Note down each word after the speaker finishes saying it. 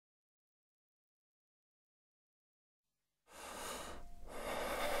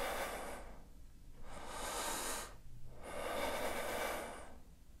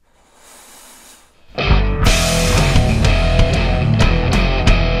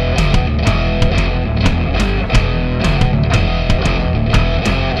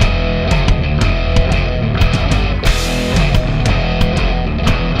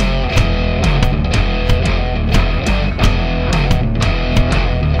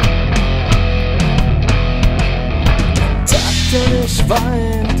der nicht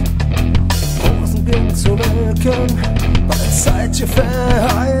weint. Rosen gehen zu Welken, bald seid ihr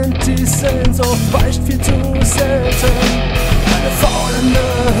vereint. Die Sehnsucht weicht viel zu selten. Eine faulende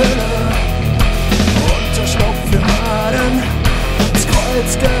Hülle, Unterschlupf für Maden, ins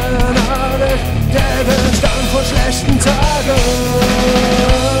Kreuz genagelt, der Bestand vor schlechten Tagen.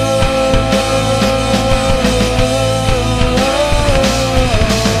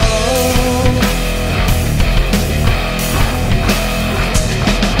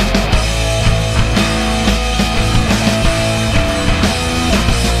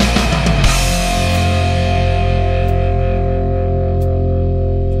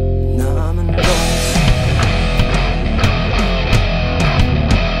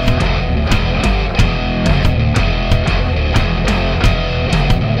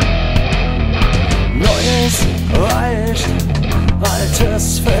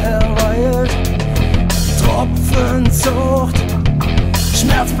 Altes verweilt, Tropfenzucht,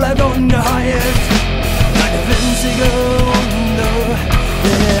 Schmerz bleibt ungeheilt. Eine winzige Runde,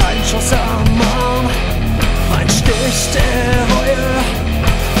 der Einschuss am Arm, ein Stich der Reue,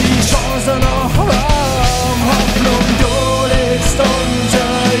 die Chance noch warm. Hoffnung, du liegst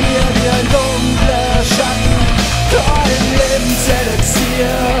unter ihr wie ein dunkler Schatten, ein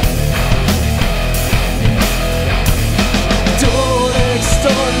Lebenselixier.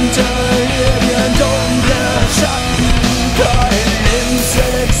 Unter ihr wie ein dunkler Schatten, kein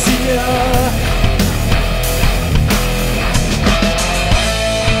Lebenselixier.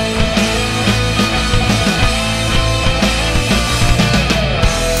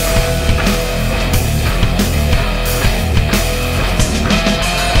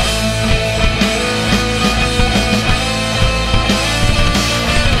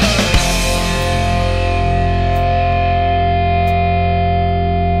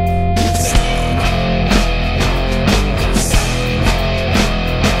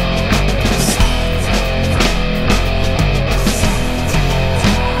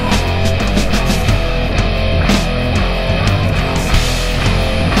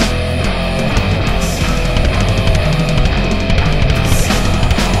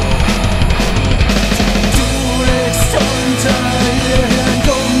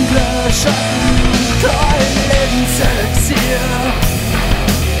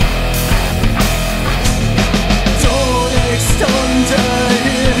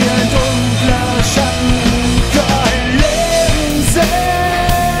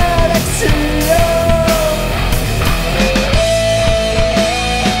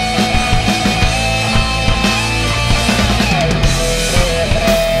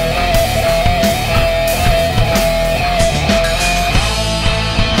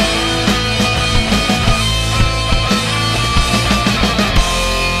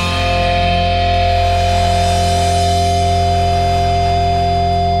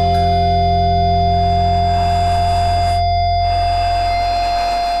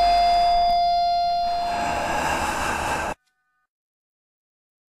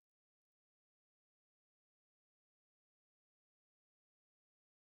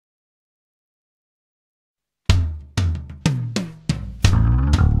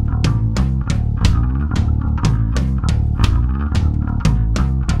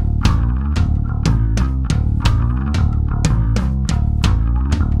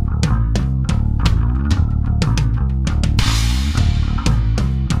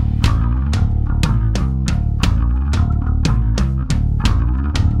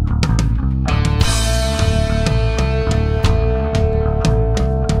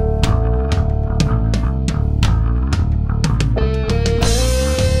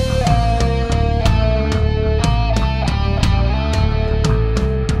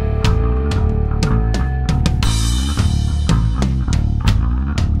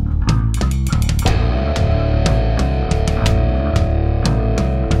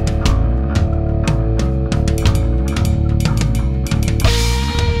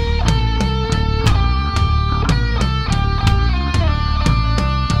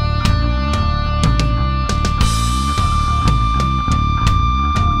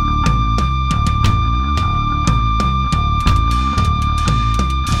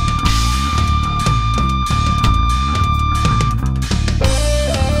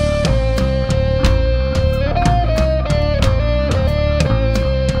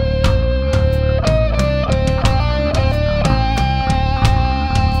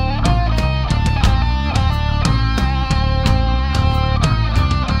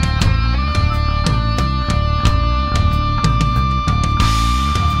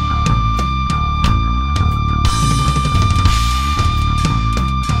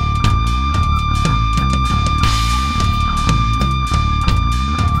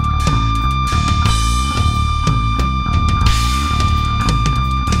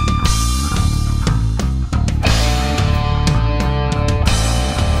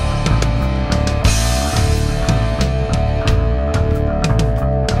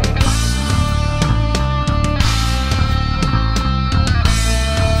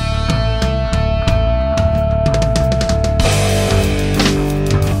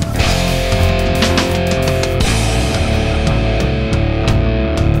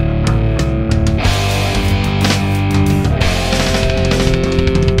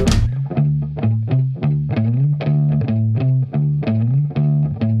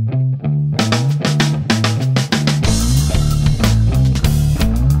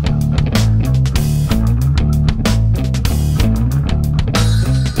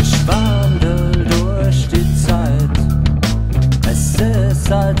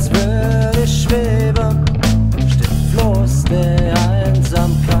 ist, als würde ich schweben, steht Fluss der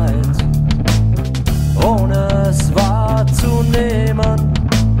Einsamkeit, ohne es wahrzunehmen.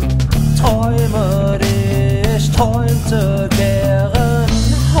 Träume, die ich träumte, kehren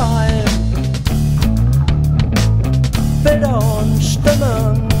heim. Bilder und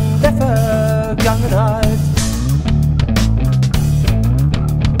Stimmen der Vergangenheit.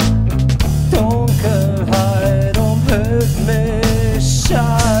 Dunkelheit umhüllt mich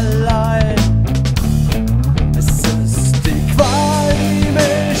allein. Es ist die Qual, die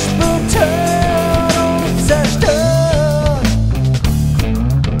mich betört und zerstört.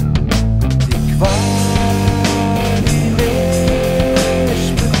 Die Qual, die mich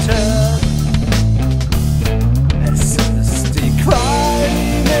betört. Es ist die Qual,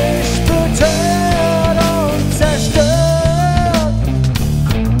 die mich betört und zerstört.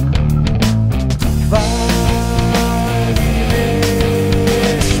 Die Qual, die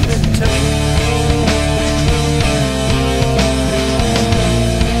mich betört.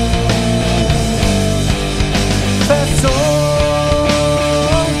 Versunken,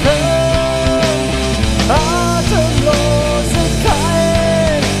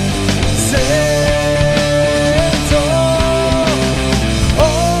 Atemlosigkeit, Sehnsucht,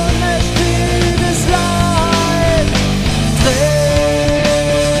 unmächtiges Leid,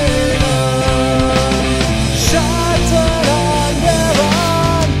 Tränen, Schatten an der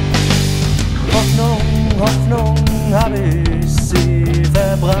Wand. Hoffnung, Hoffnung, hab ich sie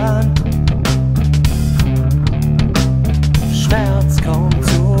verbrannt. Schmerz kaum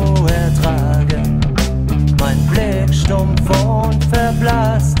zu ertragen, mein Blick stumpf und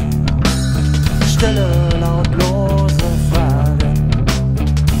verblasst. Stille, lautlose Fragen,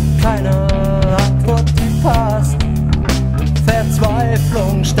 keine Antwort, die passt.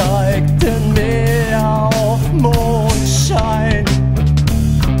 Verzweiflung steigt in mir auf Mondschein.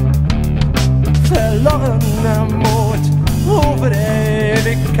 Verlorener Mut, rufe der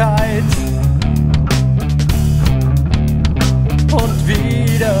Ewigkeit. Und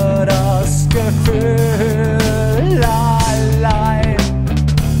wieder das Gefühl allein.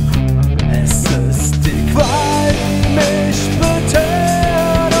 Es ist die Qual, die mich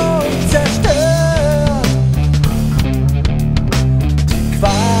betört und zerstört. Die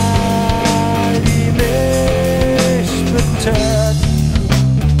Qual, die mich betört.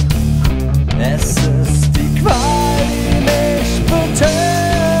 Es ist die Qual, die mich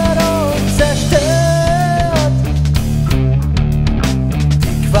betört und zerstört.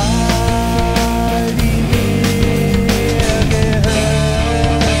 Die Qual, die mir gehört.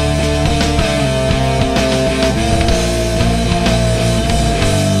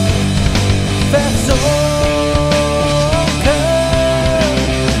 Versunken,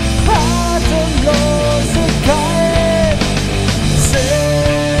 Atemlosigkeit,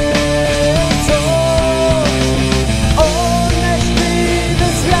 Sehnsucht,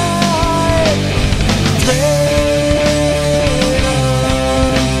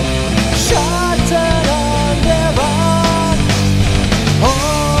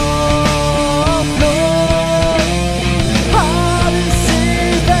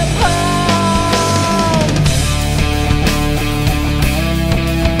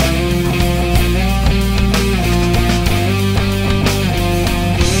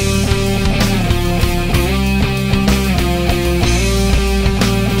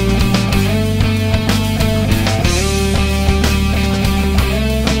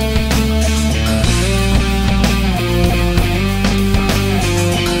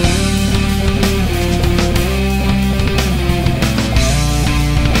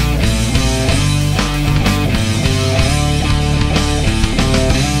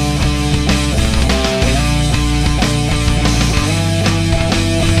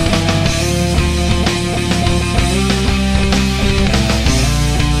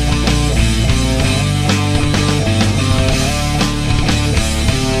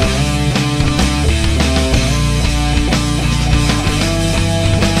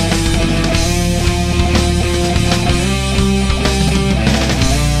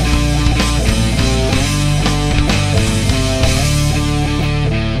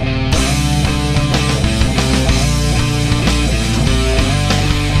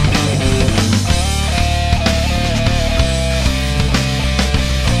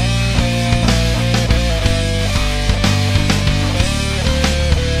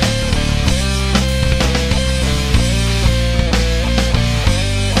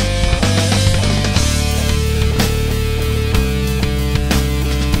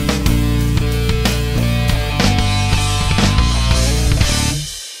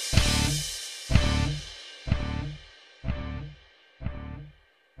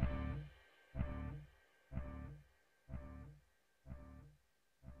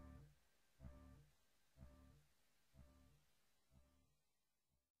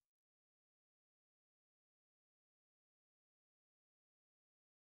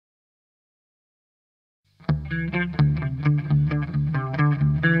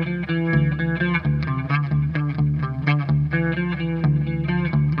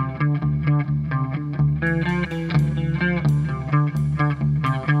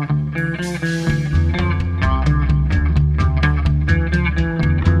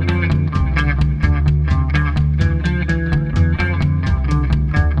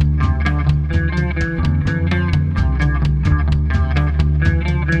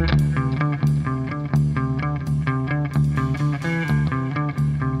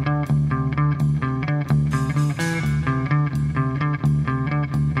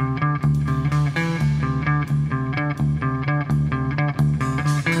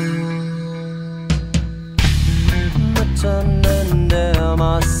 In der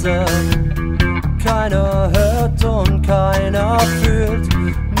Masse, keiner hört und keiner fühlt,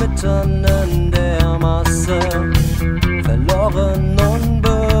 mitten in der Masse, verloren,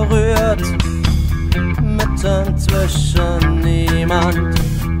 unberührt, mitten zwischen niemand,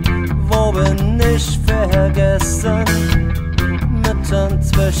 wo bin ich vergessen, mitten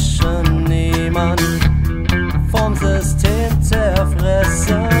zwischen niemand, vom System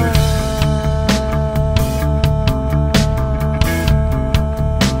zerfressen.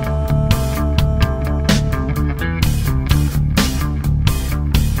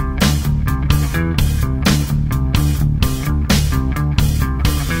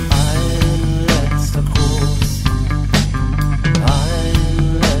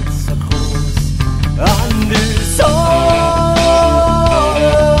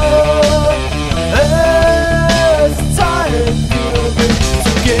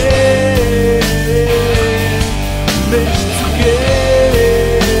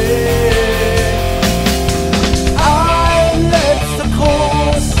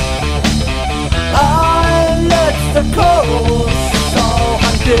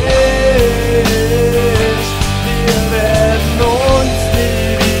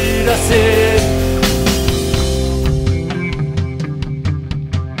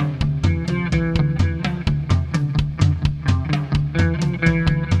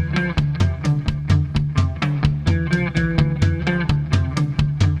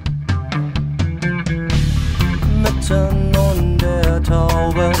 Mitten unter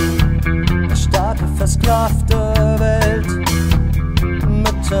Tauben, eine starke, versklavte Welt.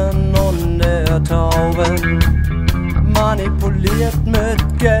 Mitten unter Tauben, manipuliert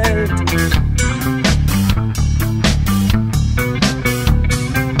mit Geld.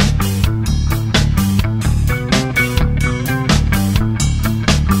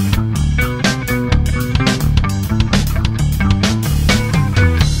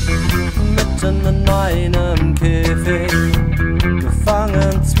 Mitten in einem Käfig,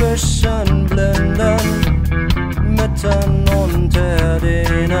 gefangen zwischen Blinden, mitten unter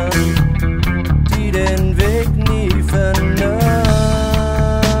denen, die den Weg nie finden.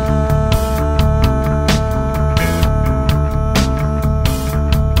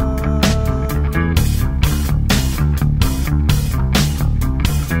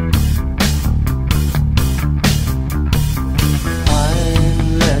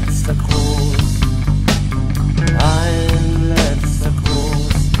 Ein letzter Gruß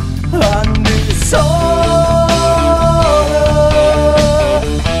an die Sonne.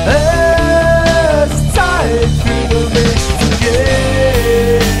 Es ist Zeit für mich zu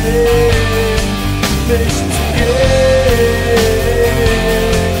gehen, mich zu gehen.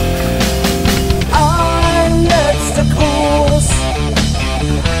 Ein letzter Gruß,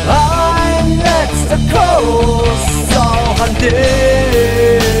 ein letzter Kuss auch an dich.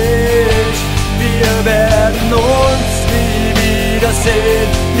 Wir werden uns nie wiedersehen,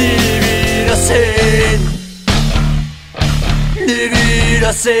 nie wiedersehen, nie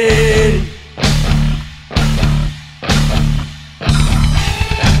wiedersehen.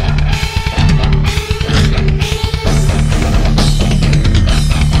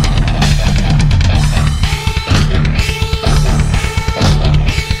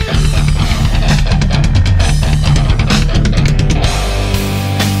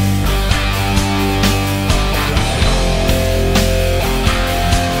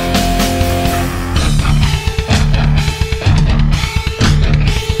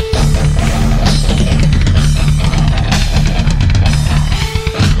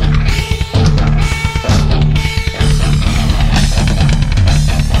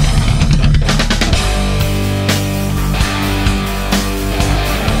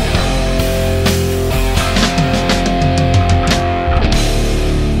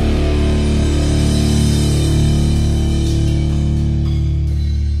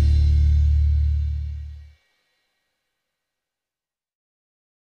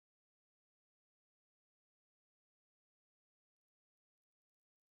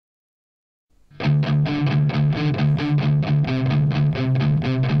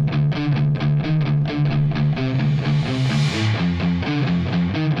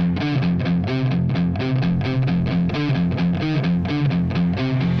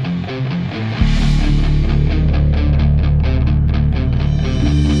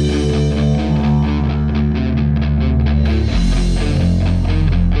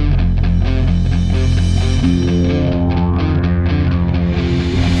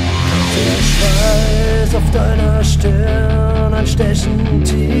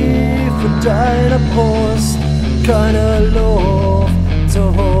 deiner Brust, keine Luft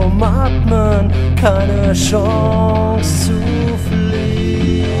zum Atmen, keine Chance zu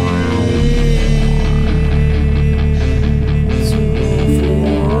fliehen.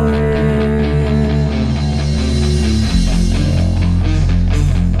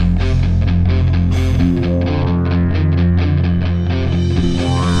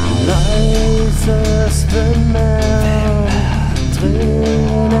 Leises Wimmern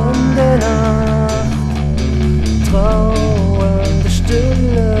drinnen der Nacht, trauernde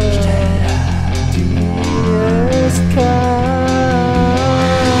Stille, die ist kalt.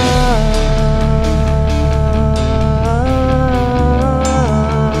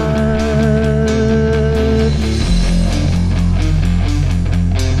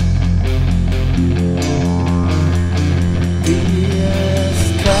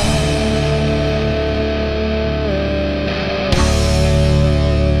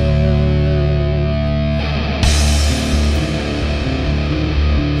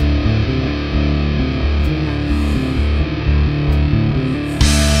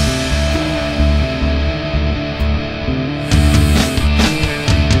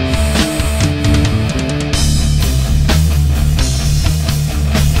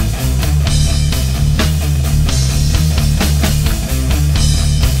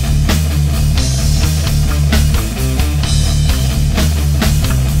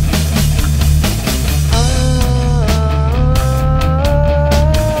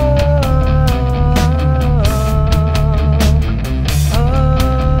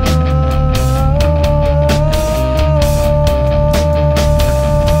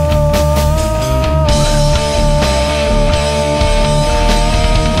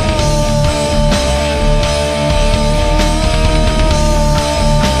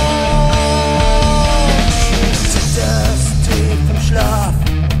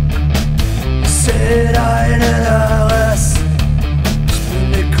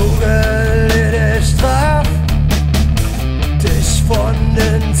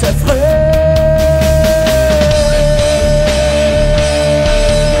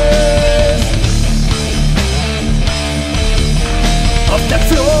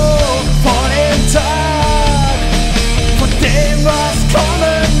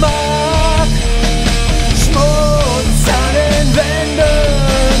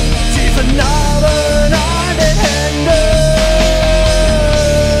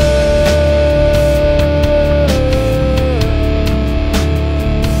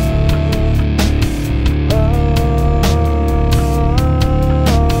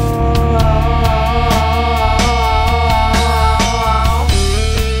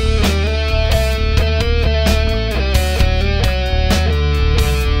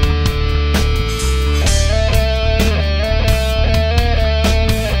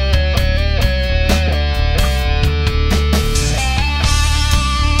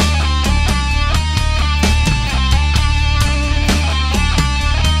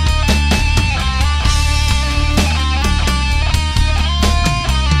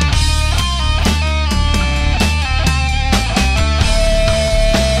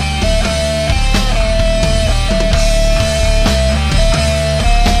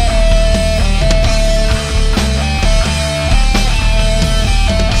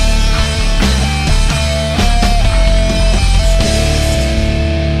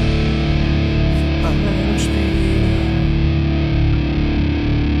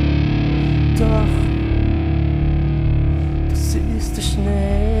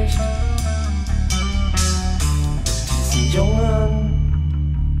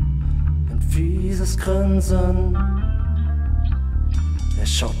 Grinsen, er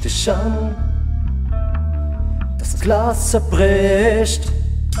schaut dich an, das Glas zerbricht.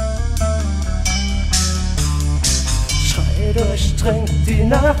 Schrei durchdringt die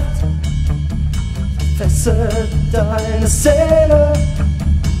Nacht, fesselt deine Seele.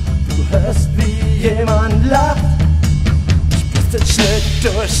 Du hörst, wie jemand lacht, spürst den Schnitt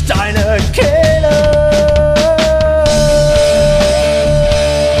durch deine Kehle.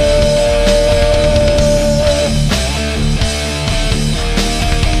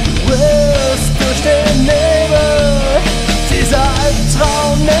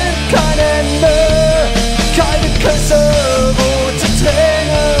 Traum nimmt kein Ende, keine Küsse, rote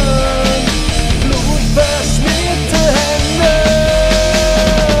Tränen, blutverschmierte Hände.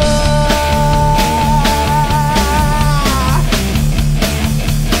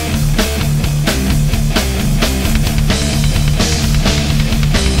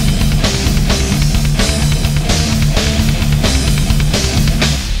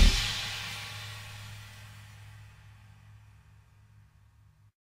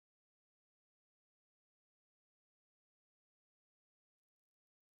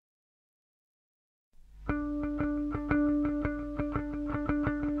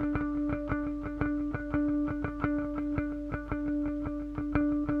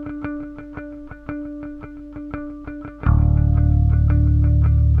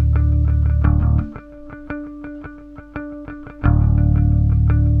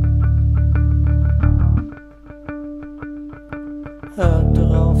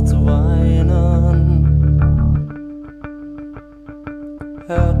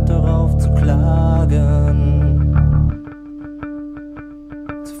 hört doch auf zu klagen.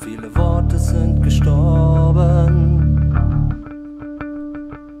 Zu viele Worte sind gestorben.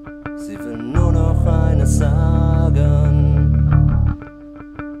 Sie will nur noch eines sagen.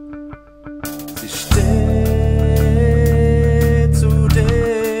 Sie steht zu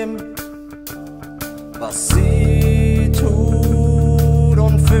dem, was sie tut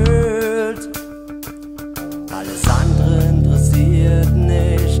und fühlt. Alles andere interessiert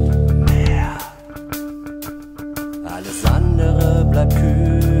nicht mehr. Alles andere bleibt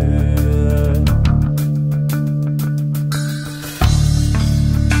kühl.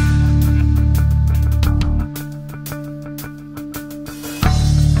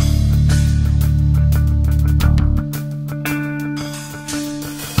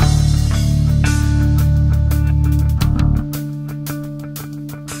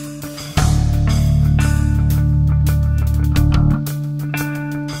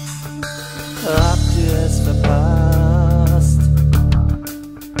 Habt ihr es verpasst,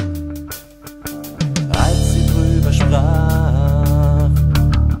 als sie drüber sprach?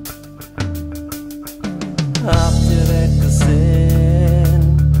 Habt ihr weggesehen,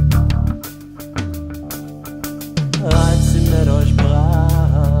 als sie mit euch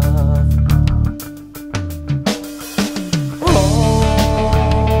brach?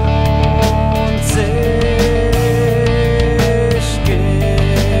 Und sich gegen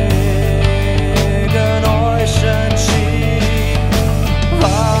euch entschied,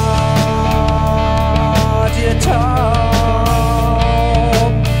 wart ihr taub,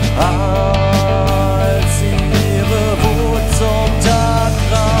 als ihre Wut zum Tag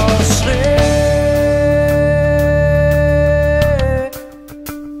rausschrie.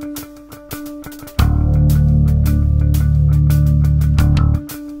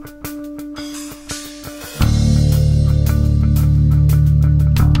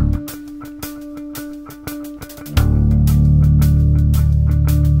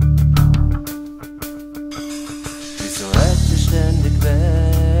 Wieso hält ihr ständig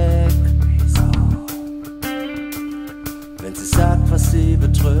weg? Wieso? Wenn sie sagt, was sie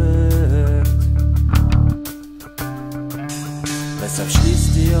bedrückt, weshalb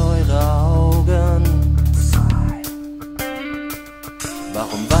schließt ihr eure Augen?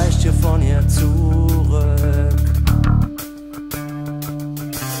 Warum weicht ihr von ihr zurück?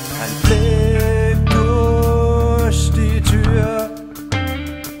 Ein Blick durch die Tür,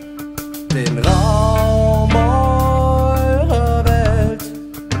 den Raum eurer Welt,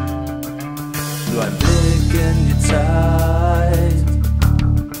 nur ein Blick in die Zeit.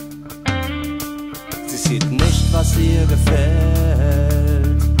 Sie sieht nicht, was ihr gefällt.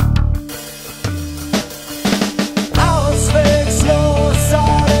 Auswegslos,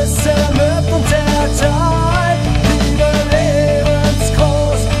 alles zermürbt und zerteilt. Liebe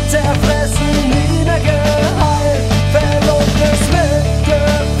lebensgroß, zerfressen, nie mehr geheilt. Verlogenes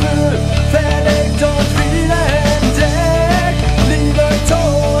Mitgefühl, verlegt und wieder entdeckt. Liebe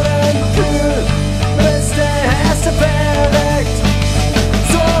todenkühl, bis der Erste verreckt.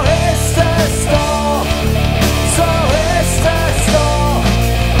 So ist es doch, so ist es doch.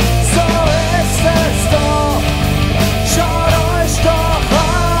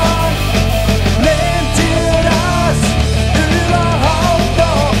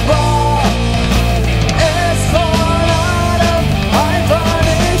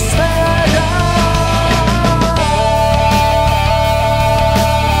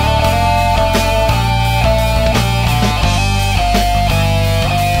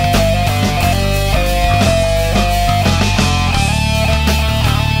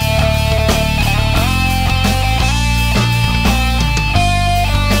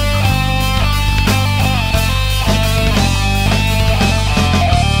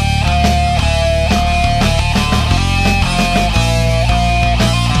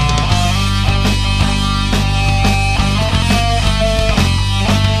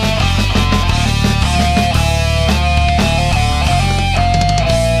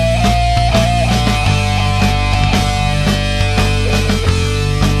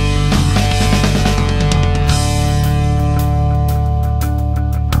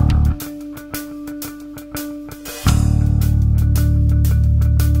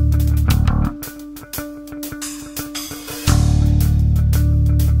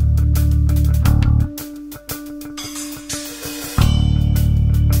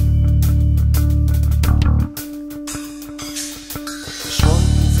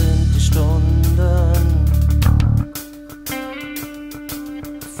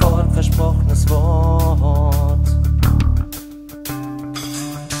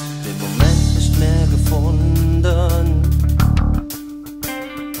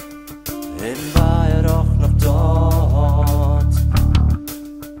 eben war er doch noch dort.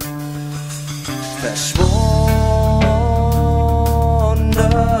 Verschwunden